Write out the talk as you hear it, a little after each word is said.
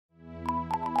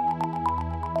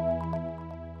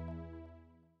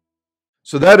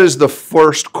So that is the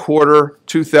first quarter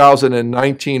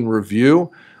 2019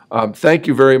 review. Thank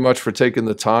you very much for taking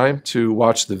the time to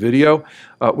watch the video.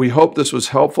 We hope this was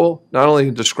helpful, not only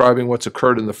in describing what's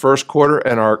occurred in the first quarter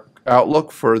and our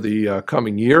outlook for the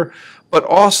coming year, but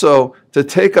also to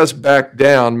take us back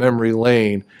down memory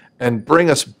lane and bring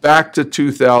us back to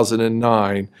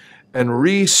 2009 and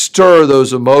re-stir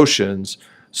those emotions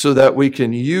so that we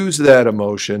can use that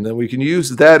emotion and we can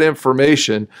use that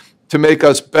information to make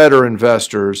us better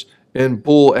investors in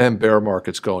bull and bear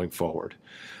markets going forward.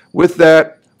 With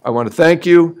that, I want to thank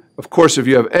you. Of course, if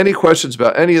you have any questions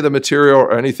about any of the material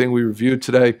or anything we reviewed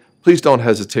today, please don't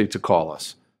hesitate to call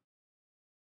us.